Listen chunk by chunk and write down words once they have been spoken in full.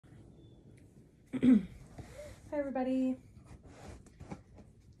Hi everybody.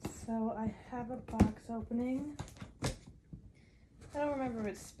 So I have a box opening. I don't remember if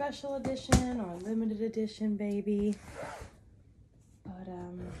it's special edition or limited edition, baby. But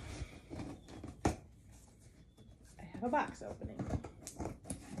I have a box opening.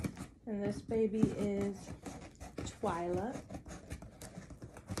 And this baby is Twyla.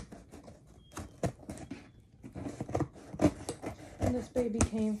 And this baby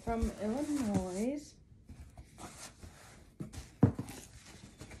came from Illinois.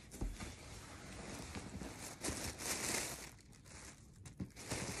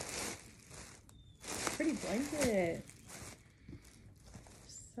 Pretty blanket.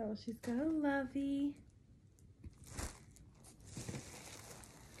 So she's got a lovey.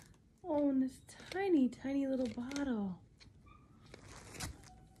 Oh, and this tiny, tiny little bottle.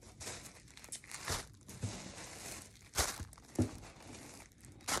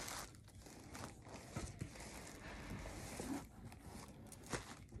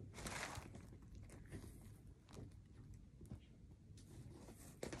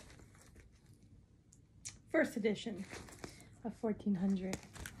 First edition of 1400.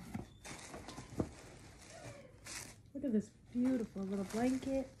 Look at this beautiful little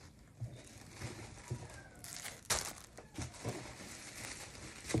blanket.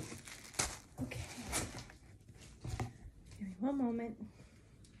 Okay. Give me one moment.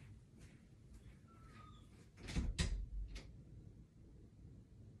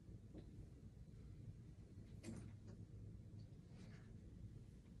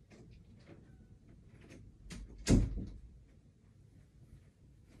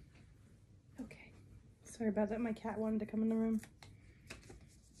 Sorry about that, my cat wanted to come in the room.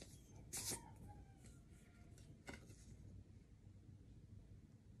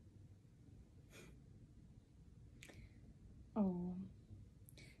 Oh.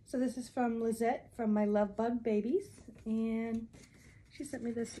 So this is from Lizet from MyLoveBugBabies, and she sent me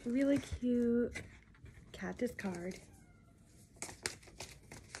this really cute cactus card.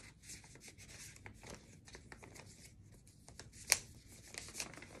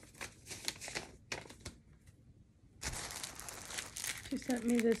 She sent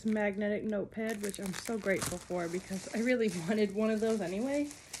me this magnetic notepad, which I'm so grateful for because I really wanted one of those anyway.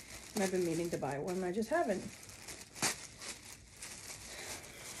 And I've been meaning to buy one, and I just haven't.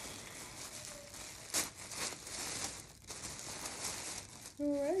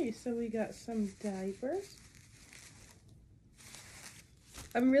 Alrighty, so we got some diapers.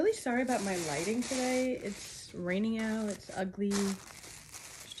 I'm really sorry about my lighting today. It's raining out, it's ugly.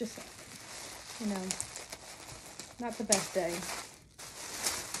 It's just, you know, not the best day.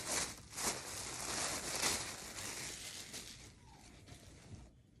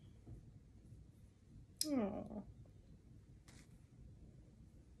 Oh.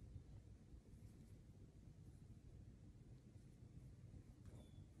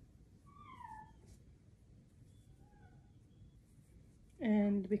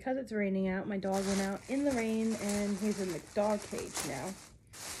 And because it's raining out, my dog went out in the rain and he's in the dog cage now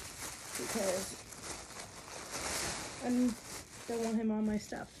because I don't want him on my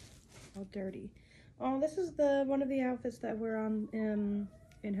stuff all dirty. Oh, this is one of the outfits that were on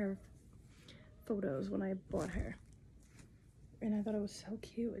in her photos when I bought her, and I thought it was so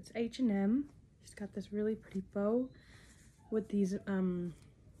cute. It's H&M. She's got this really pretty bow with these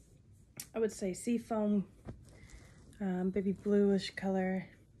I would say seafoam baby bluish color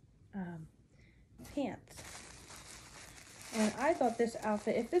pants. And I thought this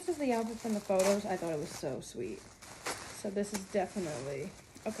outfit, if this is the outfit from the photos, I thought it was so sweet. So this is definitely,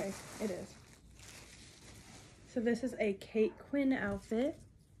 okay, it is. So this is a Kate Quinn outfit.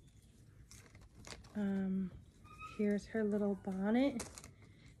 Here's her little bonnet.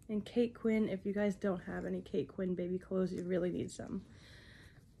 And Kate Quinn, if you guys don't have any Kate Quinn baby clothes, you really need some.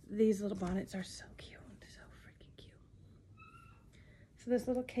 These little bonnets are so cute, so freaking cute. So this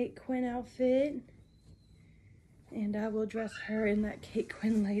little Kate Quinn outfit, and I will dress her in that Kate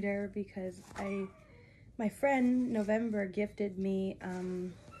Quinn later because my friend November gifted me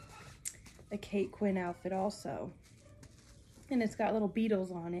a Kate Quinn outfit also, and it's got little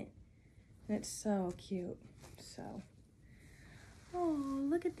beetles on it, and it's so cute. So, oh,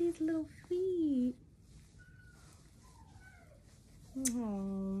 look at these little feet.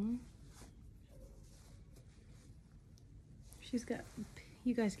 Oh, she's got,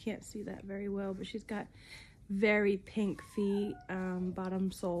 you guys can't see that very well, but she's got very pink feet,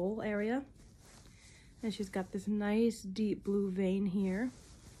 bottom sole area. And she's got this nice deep blue vein here.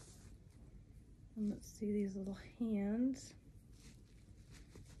 And let's see these little hands.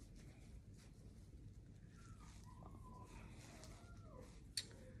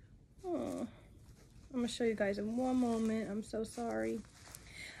 Oh, I'm gonna show you guys in one moment. I'm so sorry.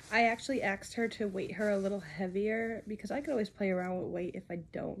 I actually asked her to weight her a little heavier because I could always play around with weight if I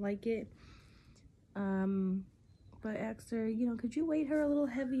don't like it. But I asked her, you know, could you weight her a little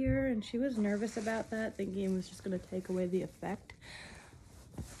heavier? And she was nervous about that, thinking it was just gonna take away the effect.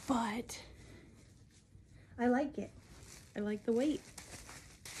 But I like it. I like the weight.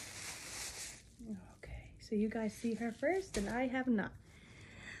 Okay, so you guys see her first and I have not.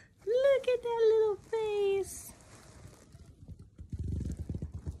 Look at that little face.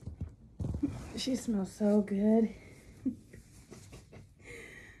 She smells so good.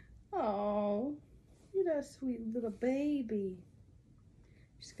 Oh, you're that sweet little baby.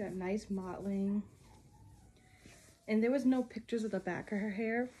 She's got nice mottling. And there was no pictures of the back of her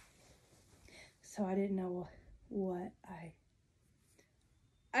hair, so I didn't know what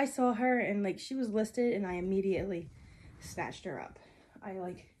I saw her and like she was listed and I immediately snatched her up. I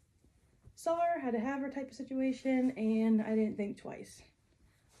like saw her, had to have her type of situation, and I didn't think twice,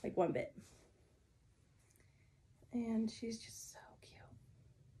 like one bit. And she's just so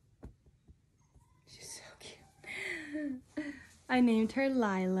cute. She's so cute. I named her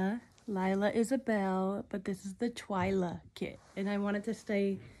Lila. Lila Isabel, but this is the Twyla kit. And I wanted to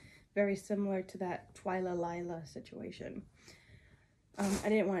stay very similar to that Twyla Lila situation. I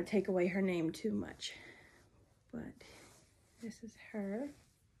didn't want to take away her name too much. But this is her.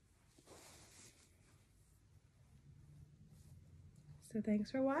 So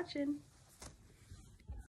thanks for watching.